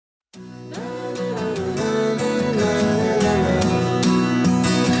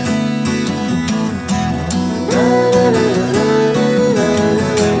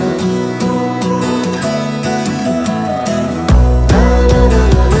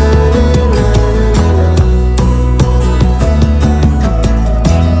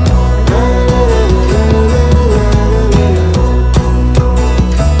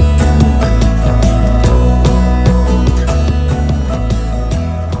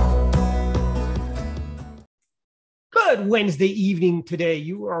Good Wednesday evening today.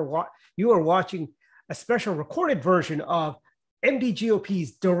 You are watching a special recorded version of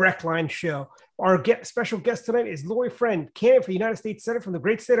MDGOP's Direct Line show. Our special guest tonight is Lorie Friend, candidate for the United States Senate from the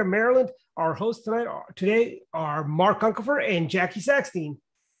great state of Maryland. Our hosts today are Mark Unkefer and Jackie Saxton.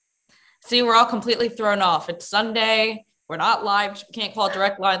 See, we're all completely thrown off. It's Sunday. We're not live. We can't call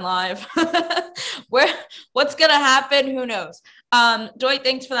Direct Line live. What's going to happen? Who knows? Dwight,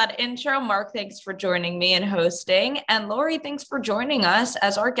 thanks for that intro. Mark, thanks for joining me and hosting. And Lorie, thanks for joining us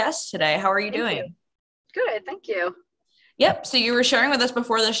as our guest today. How are you doing? Good, thank you. Yep. So you were sharing with us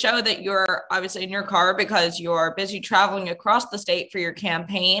before the show that you're obviously in your car because you're busy traveling across the state for your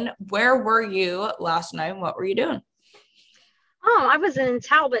campaign. Where were you last night? What were you doing? I was in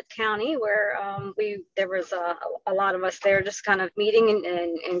Talbot County where there was a lot of us there just kind of meeting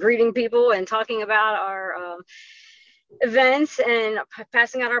and greeting people and talking about our events and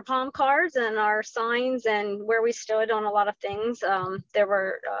passing out our palm cards and our signs and where we stood on a lot of things. There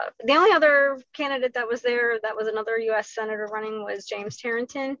were the only other candidate that was there that was another U.S. Senator running was James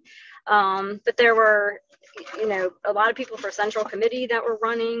Tarrenton. But there were, a lot of people for Central Committee that were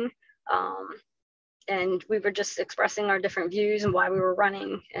running. And we were just expressing our different views and why we were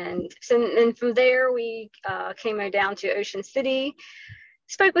running. And from there, we came down to Ocean City,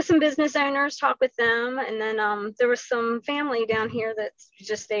 spoke with some business owners, talked with them. And then there was some family down here that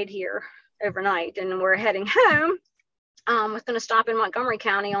just stayed here overnight. And we're heading home. We're going to stop in Montgomery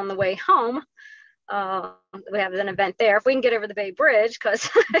County on the way home. We have an event there. If we can get over the Bay Bridge, because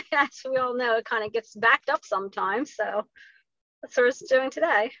as we all know, it kind of gets backed up sometimes. So that's what we're doing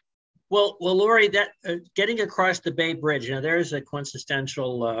today. Well, Lorie, that getting across the Bay Bridge, there's a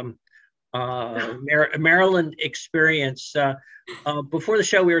quintessential Maryland experience. Before the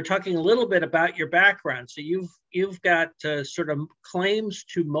show, we were talking a little bit about your background. So you've got sort of claims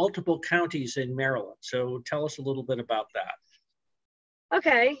to multiple counties in Maryland. So tell us a little bit about that.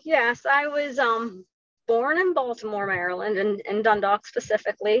 Okay. Yes, I was born in Baltimore, Maryland, and in Dundalk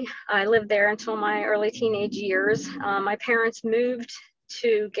specifically. I lived there until my early teenage years. My parents moved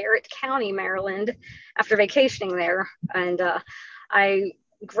to Garrett County, Maryland, after vacationing there, and I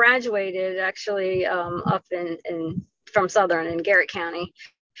graduated actually up from Southern in Garrett County.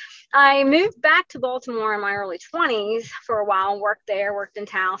 I moved back to Baltimore in my early 20s for a while, worked there, worked in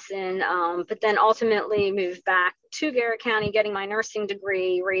Towson, but then ultimately moved back to Garrett County, getting my nursing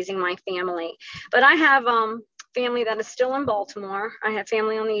degree, raising my family. But I have family that is still in Baltimore. I have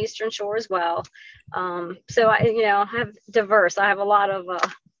family on the Eastern Shore as well. So I have diverse. I have a lot of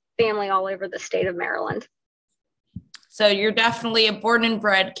family all over the state of Maryland. So you're definitely a born and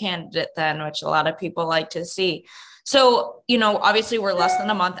bred candidate then, which a lot of people like to see. So, obviously we're less than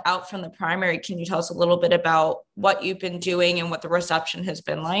a month out from the primary. Can you tell us a little bit about what you've been doing and what the reception has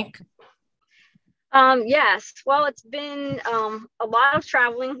been like? Yes. Well, it's been a lot of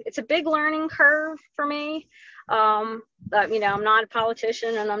traveling. It's a big learning curve for me. I'm not a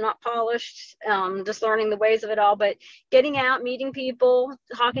politician and I'm not polished, just learning the ways of it all, but getting out, meeting people,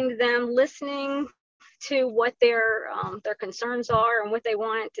 talking to them, listening to what their concerns are and what they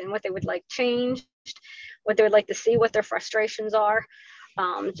want and what they would like changed, what they would like to see, what their frustrations are.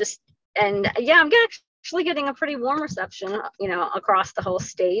 I'm actually getting a pretty warm reception, across the whole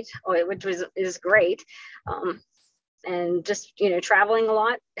state, which is great. And just, traveling a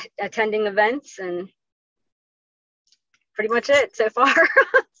lot, attending events, and pretty much it so far.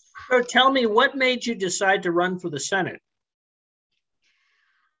 So tell me, what made you decide to run for the Senate?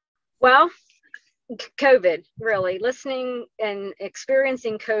 Well, COVID, really listening and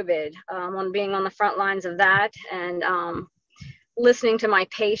experiencing COVID, on being on the front lines of that, and listening to my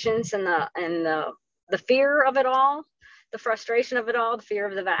patients and the fear of it all, the frustration of it all, the fear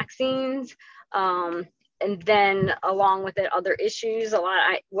of the vaccines, and then along with it, other issues.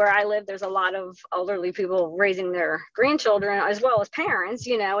 Where I live, there's a lot of elderly people raising their grandchildren as well as parents,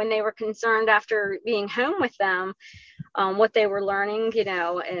 and they were concerned after being home with them, what they were learning,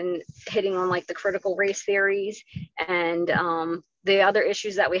 and hitting on like the critical race theories and the other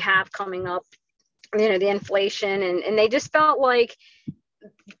issues that we have coming up, the inflation. And they just felt like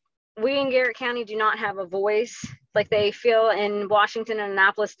we in Garrett County do not have a voice. Like they feel in Washington and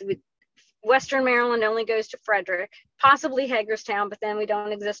Annapolis, Western Maryland only goes to Frederick, possibly Hagerstown, but then we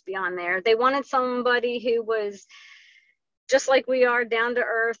don't exist beyond there. They wanted somebody who was just like we are, down to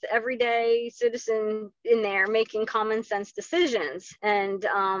earth, everyday citizen in there making common sense decisions. And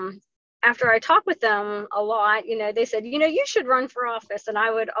after I talked with them a lot, they said, you should run for office. And I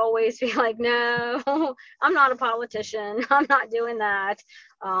would always be like, no, I'm not a politician. I'm not doing that.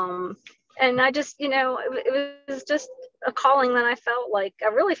 And I just, it was just a calling that I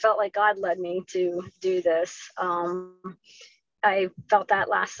really felt like God led me to do this. I felt that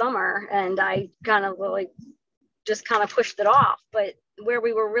last summer, and I kind of just kind of pushed it off. But where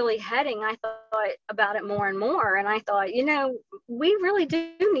we were really heading, I thought about it more and more. And I thought, we really do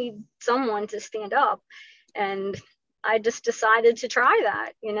need someone to stand up. And I just decided to try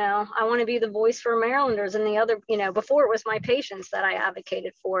that. I want to be the voice for Marylanders, and the other, before it was my patients that I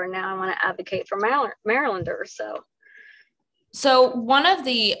advocated for, and now I want to advocate for Marylanders. So one of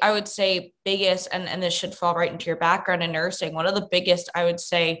the, I would say, biggest, and this should fall right into your background in nursing, one of the biggest, I would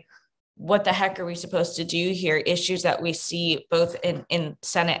say, what the heck are we supposed to do here? Issues that we see both in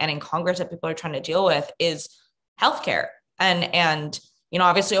Senate and in Congress that people are trying to deal with is healthcare. And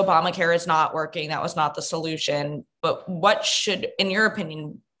obviously Obamacare is not working. That was not the solution. But what should, in your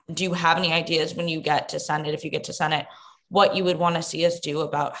opinion, do you have any ideas when you get to Senate, if you get to Senate, what you would want to see us do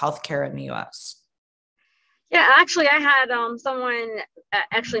about healthcare in the U.S.? Yeah, actually, I had someone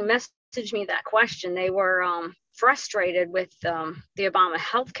actually message me that question. They were frustrated with the Obama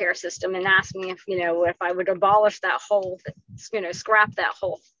healthcare system and asked me if I would abolish that whole, scrap that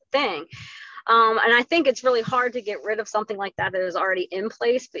whole thing. And I think it's really hard to get rid of something like that is already in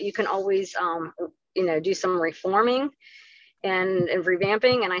place, but you can always, do some reforming and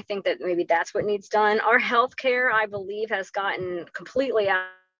revamping. And I think that maybe that's what needs done. Our healthcare, I believe, has gotten completely out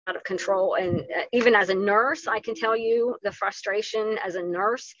of control. And even as a nurse, I can tell you the frustration as a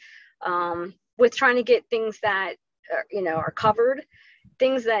nurse with trying to get things that are covered,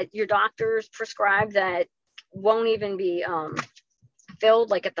 things that your doctors prescribe that won't even be filled,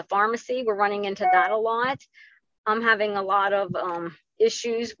 like at the pharmacy. We're running into that a lot. I'm having a lot of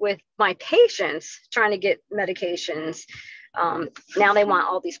issues with my patients trying to get medications. Now they want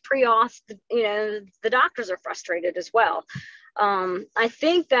all these pre-auths. The doctors are frustrated as well. I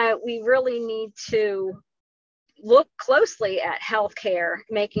think that we really need to look closely at healthcare,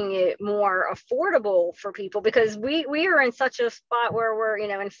 making it more affordable for people, because we are in such a spot where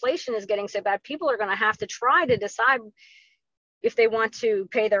inflation is getting so bad. People are going to have to try to decide if they want to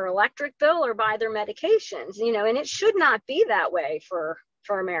pay their electric bill or buy their medications, and it should not be that way for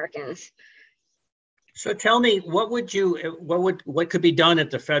Americans. So tell me, what could be done at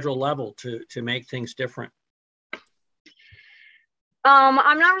the federal level to make things different?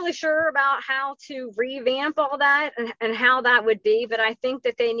 I'm not really sure about how to revamp all that and how that would be, but I think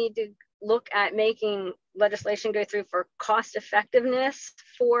that they need to look at making legislation go through for cost effectiveness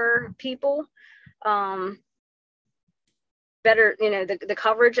for people. Better, the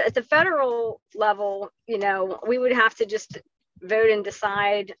coverage at the federal level, we would have to just vote and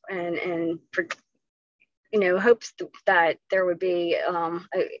decide and hopes that there would be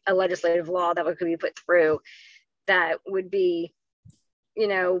a legislative law that could be put through that would be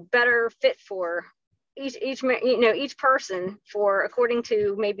better fit for each person for according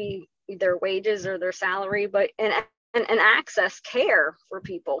to maybe their wages or their salary, but and access care for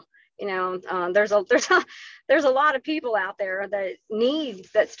people. There's a lot of people out there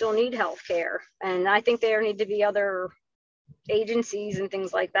that still need health care, and I think there need to be other agencies and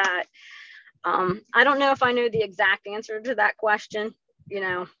things like that. I don't know if I know the exact answer to that question.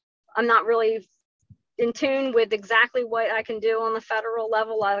 I'm not really in tune with exactly what I can do on the federal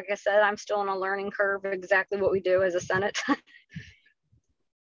level. Like I said, I'm still on a learning curve of exactly what we do as a Senate.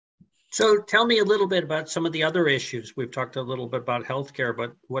 So tell me a little bit about some of the other issues. We've talked a little bit about healthcare,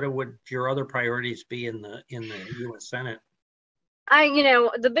 but what would your other priorities be in the U.S. Senate?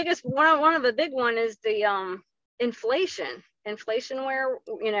 The biggest one of the big one is the inflation where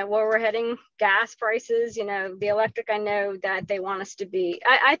we're heading, gas prices, the electric. I know that they want us to be,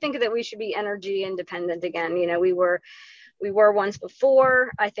 I think that we should be energy independent again. We were once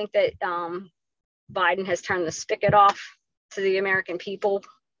before. I think that Biden has turned the spigot off to the American people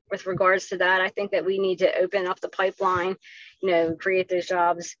with regards to that. I think that we need to open up the pipeline, create those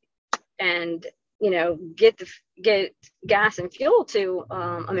jobs and, get gas and fuel to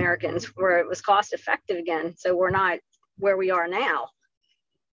Americans where it was cost effective again. So we're not where we are now.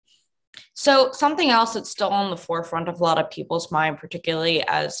 So something else that's still on the forefront of a lot of people's mind, particularly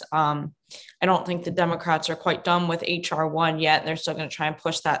as I don't think the Democrats are quite done with HR 1 yet, and they're still going to try and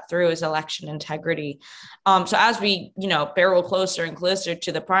push that through, is election integrity. So as we, barrel closer and closer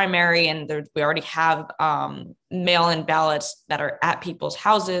to the primary, and we already have mail-in ballots that are at people's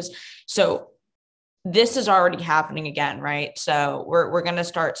houses. So this is already happening again, right? So we're going to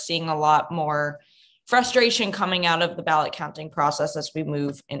start seeing a lot more frustration coming out of the ballot counting process as we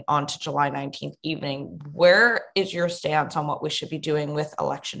move on to July 19th evening. Where is your stance on what we should be doing with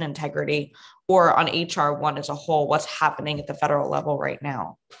election integrity or on HR 1 as a whole? What's happening at the federal level right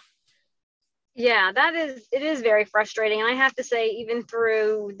now? Yeah, it is very frustrating. And I have to say, even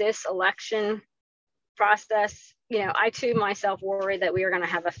through this election process, I too myself worry that we are going to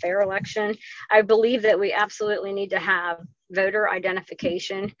have a fair election. I believe that we absolutely need to have voter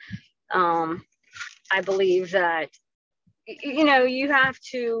identification. I believe that, you have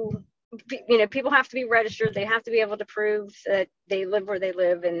to, people have to be registered. They have to be able to prove that they live where they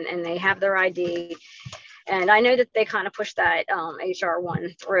live and they have their ID. And I know that they kind of pushed that HR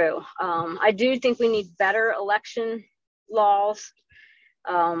 1 through. I do think we need better election laws.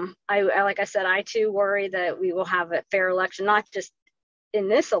 Like I said, I too worry that we will have a fair election, not just in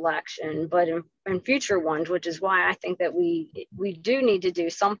this election, but in future ones, which is why I think that we do need to do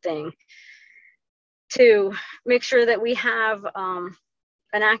something to make sure that we have an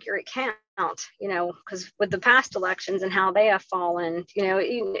accurate count, because with the past elections and how they have fallen,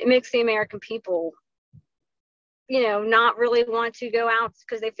 it makes the American people, not really want to go out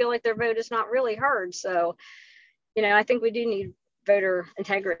because they feel like their vote is not really heard. So, I think we do need voter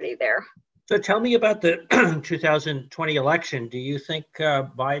integrity there. So tell me about the 2020 election. Do you think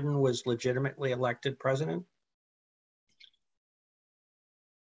Biden was legitimately elected president?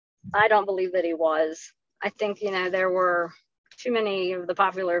 I don't believe that he was. I think, there were too many of the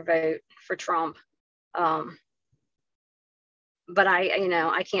popular vote for Trump. But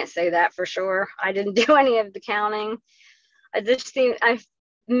I can't say that for sure. I didn't do any of the counting. I've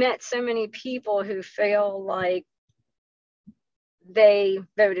met so many people who feel like they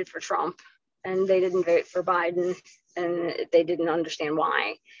voted for Trump and they didn't vote for Biden, and they didn't understand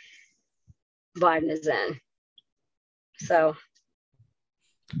why Biden is in. So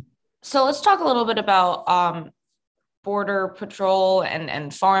let's talk a little bit about border patrol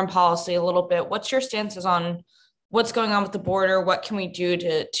and foreign policy a little bit. What's your stances on what's going on with the border? What can we do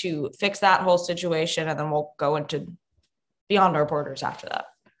to fix that whole situation? And then we'll go into beyond our borders after that.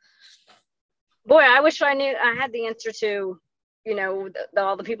 Boy, I wish I had the answer to,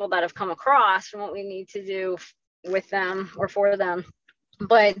 all the people that have come across and what we need to do with them or for them.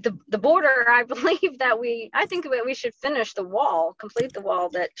 But the border, I believe that I think that we should finish the wall, complete the wall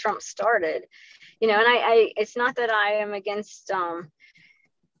that Trump started, and it's not that I am against,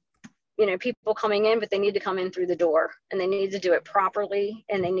 people coming in, but they need to come in through the door and they need to do it properly.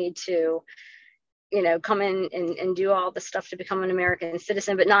 And they need to, come in and do all the stuff to become an American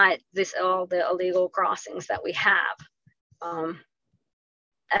citizen, but not all the illegal crossings that we have.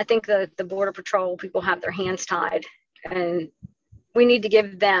 I think the Border Patrol people have their hands tied, and we need to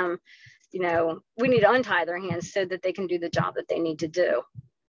give them, we need to untie their hands so that they can do the job that they need to do.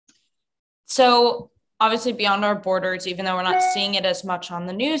 So obviously beyond our borders, even though we're not seeing it as much on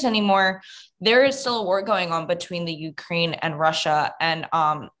the news anymore, there is still a war going on between the Ukraine and Russia. And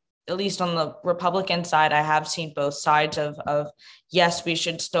at least on the Republican side, I have seen both sides of yes, we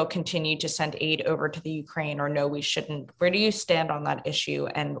should still continue to send aid over to the Ukraine, or no, we shouldn't. Where do you stand on that issue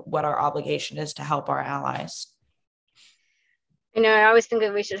and what our obligation is to help our allies? I always think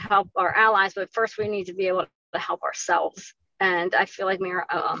that we should help our allies, but first we need to be able to help ourselves. And I feel like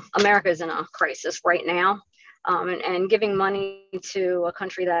America is in a crisis right now. And giving money to a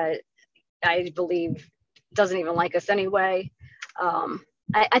country that I believe doesn't even like us anyway,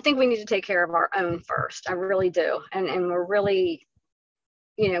 I think we need to take care of our own first. I really do. And we're really,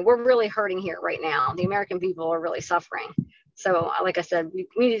 we're really hurting here right now. The American people are really suffering. So like I said, we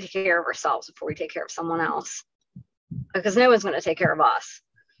need to take care of ourselves before we take care of someone else, because no one's going to take care of us.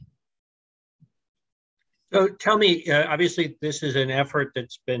 So tell me, obviously this is an effort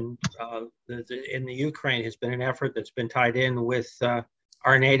that's been, in the Ukraine has been an effort that's been tied in with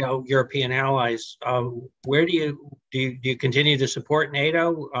our NATO European allies. Where do you continue to support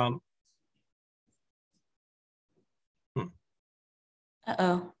NATO?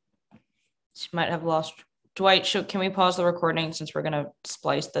 Uh-oh. She might have lost. Dwight, can we pause the recording since we're going to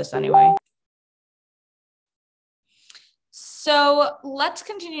splice this anyway? So let's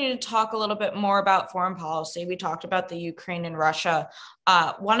continue to talk a little bit more about foreign policy. We talked about the Ukraine and Russia.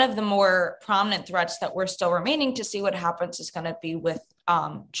 One of the more prominent threats that we're still remaining to see what happens is going to be with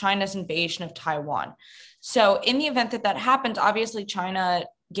China's invasion of Taiwan. So in the event that happens, obviously China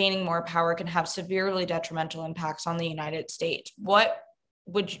gaining more power can have severely detrimental impacts on the United States. What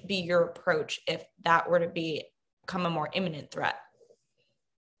would be your approach if that were to become a more imminent threat?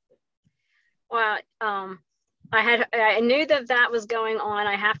 Well, I knew that was going on.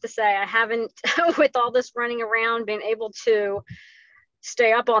 I have to say, I haven't, with all this running around, been able to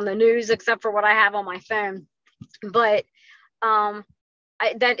stay up on the news except for what I have on my phone. But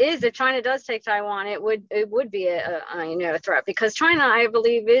that is, if China does take Taiwan, it would be a threat, because China, I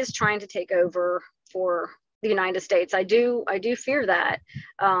believe, is trying to take over for the United States. I do fear that.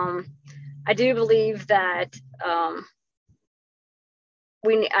 I do believe that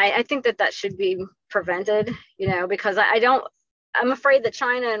I think that should be prevented, because I'm afraid that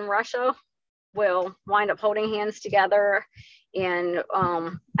China and Russia will wind up holding hands together. And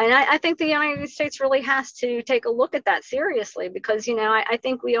I think the United States really has to take a look at that seriously, because, I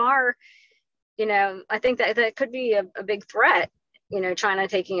think we are, I think that could be a big threat, China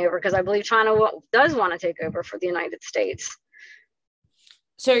taking over, because I believe China does want to take over for the United States.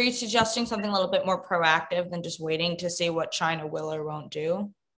 So are you suggesting something a little bit more proactive than just waiting to see what China will or won't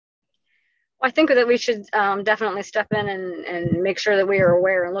do? I think that we should definitely step in and make sure that we are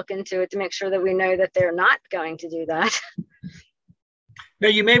aware and look into it to make sure that we know that they're not going to do that. Now,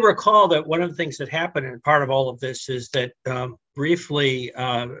 you may recall that one of the things that happened, and part of all of this, is that briefly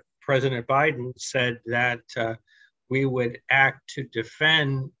President Biden said that we would act to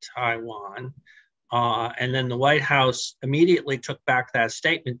defend Taiwan. And then the White House immediately took back that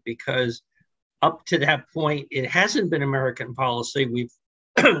statement, because up to that point, it hasn't been American policy.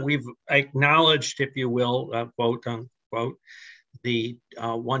 We've acknowledged, if you will, quote unquote, the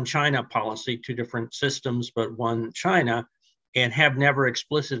one China policy, two different systems, but one China, and have never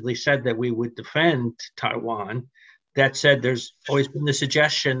explicitly said that we would defend Taiwan. That said, there's always been the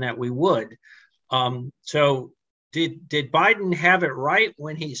suggestion that we would. So did Biden have it right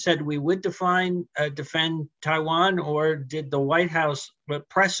when he said we would defend Taiwan, or did the White House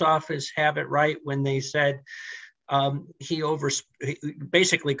press office have it right when they said he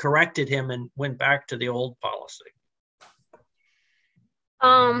basically corrected him and went back to the old policy?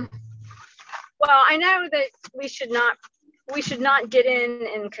 Well, I know that we should not get in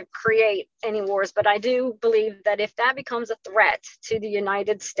and create any wars, but I do believe that if that becomes a threat to the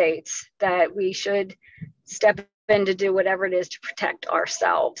United States, that we should step in to do whatever it is to protect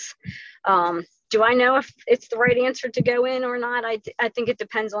ourselves. Do I know if it's the right answer to go in or not? I think it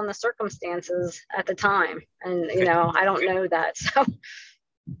depends on the circumstances at the time. And, I don't know that.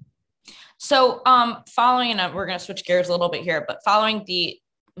 So following, and we're going to switch gears a little bit here, but following the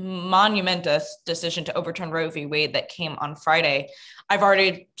monumentous decision to overturn Roe v. Wade that came on Friday, I've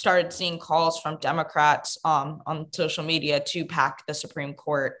already started seeing calls from Democrats on social media to pack the Supreme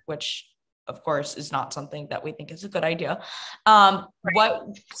Court, which of course is not something that we think is a good idea. Right.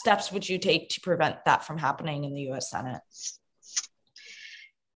 What steps would you take to prevent that from happening in the U.S. Senate?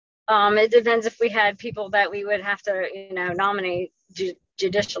 It depends if we had people that we would have to, nominate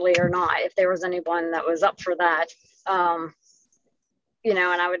judicially or not, if there was anyone that was up for that. And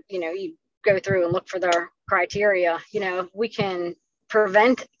I would, you go through and look for their criteria. We can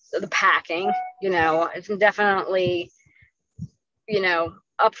prevent the packing, it's definitely,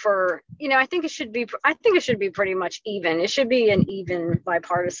 up for, I think it should be pretty much even. It should be an even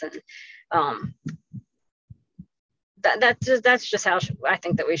bipartisan. That's just how I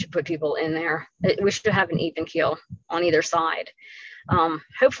think that we should put people in there. We should have an even keel on either side.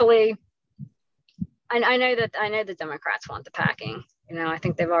 Hopefully, I know the Democrats want the packing. I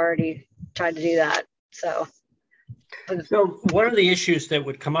think they've already tried to do that. So one of the issues that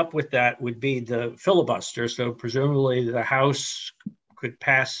would come up with that would be the filibuster. So presumably the House could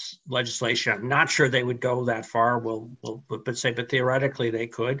pass legislation. I'm not sure they would go that far. But theoretically they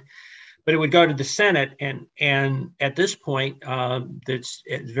could. But it would go to the Senate, and at this point, it's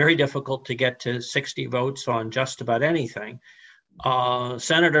very difficult to get to 60 votes on just about anything.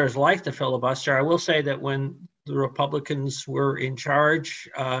 Senators like the filibuster. I will say that when the Republicans were in charge,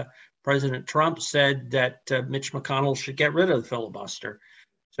 President Trump said that Mitch McConnell should get rid of the filibuster.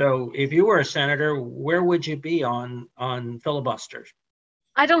 So if you were a senator, where would you be on filibusters?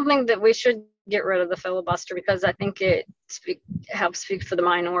 I don't think that we should get rid of the filibuster, because I think it helps speak for the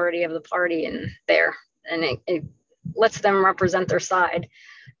minority of the party in there, and it lets them represent their side.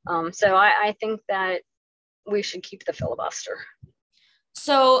 So I think that we should keep the filibuster.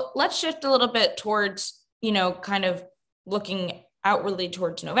 So let's shift a little bit towards, kind of looking outwardly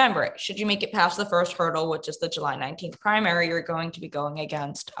towards November. Should you make it past the first hurdle, which is the July 19th primary, you're going to be going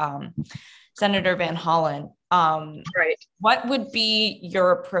against Senator Van Hollen. Right. What would be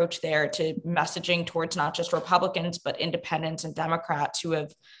your approach there to messaging towards not just Republicans, but independents and Democrats who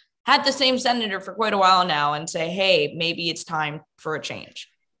have had the same senator for quite a while now, and say, hey, maybe it's time for a change?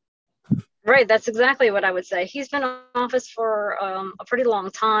 Right. That's exactly what I would say. He's been in office for a pretty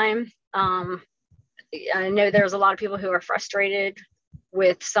long time. I know there's a lot of people who are frustrated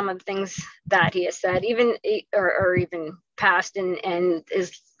with some of the things that he has said, even passed, and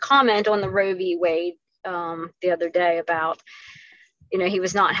his comment on the Roe v. Wade the other day about, he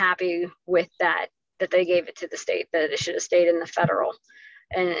was not happy with that they gave it to the state, that it should have stayed in the federal,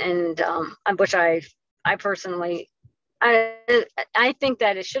 and which I personally I think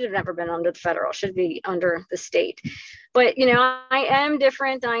that it should have never been under the federal, it should be under the state. But, you know, I am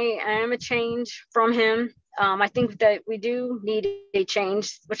different. I am a change from him. I think that we do need a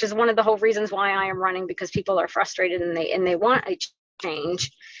change, which is one of the whole reasons why I am running, because people are frustrated and they want a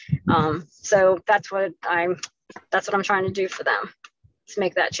change. So that's what I'm trying to do for them, to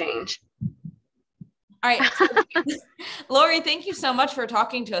make that change. All right. Lorie, thank you so much for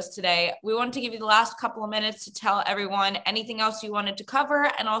talking to us today. We wanted to give you the last couple of minutes to tell everyone anything else you wanted to cover,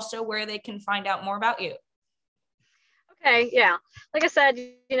 and also where they can find out more about you. Okay, yeah. Like I said,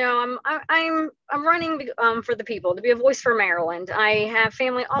 you know, I'm running for the people, to be a voice for Maryland. I have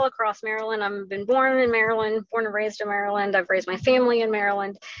family all across Maryland. I've been born in Maryland, born and raised in Maryland. I've raised my family in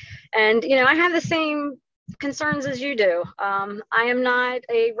Maryland, and you know, I have the same concerns as you do. I am not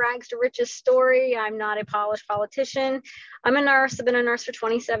a rags to riches story. I'm not a polished politician. I'm a nurse. I've been a nurse for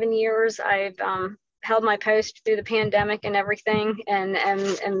 27 years. I've held my post through the pandemic and everything, and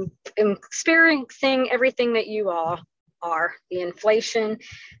am experiencing everything that you all are, the inflation,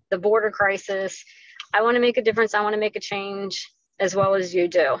 the border crisis. I want to make a difference. I want to make a change as well as you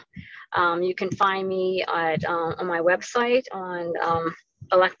do. You can find me at, on my website on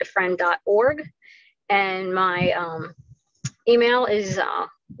electafriend.org. And my email is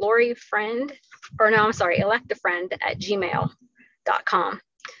electafriend@gmail.com.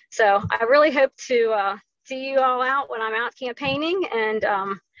 So I really hope to see you all out when I'm out campaigning. And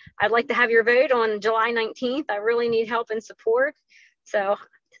I'd like to have your vote on July 19th. I really need help and support. So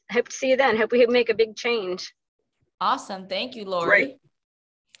I hope to see you then. Hope we make a big change. Awesome. Thank you, Lorie. Great.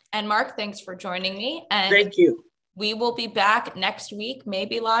 And Mark, thanks for joining me. And thank you. We will be back next week,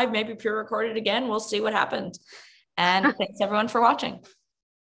 maybe live, maybe pre-recorded again. We'll see what happens. And thanks everyone for watching.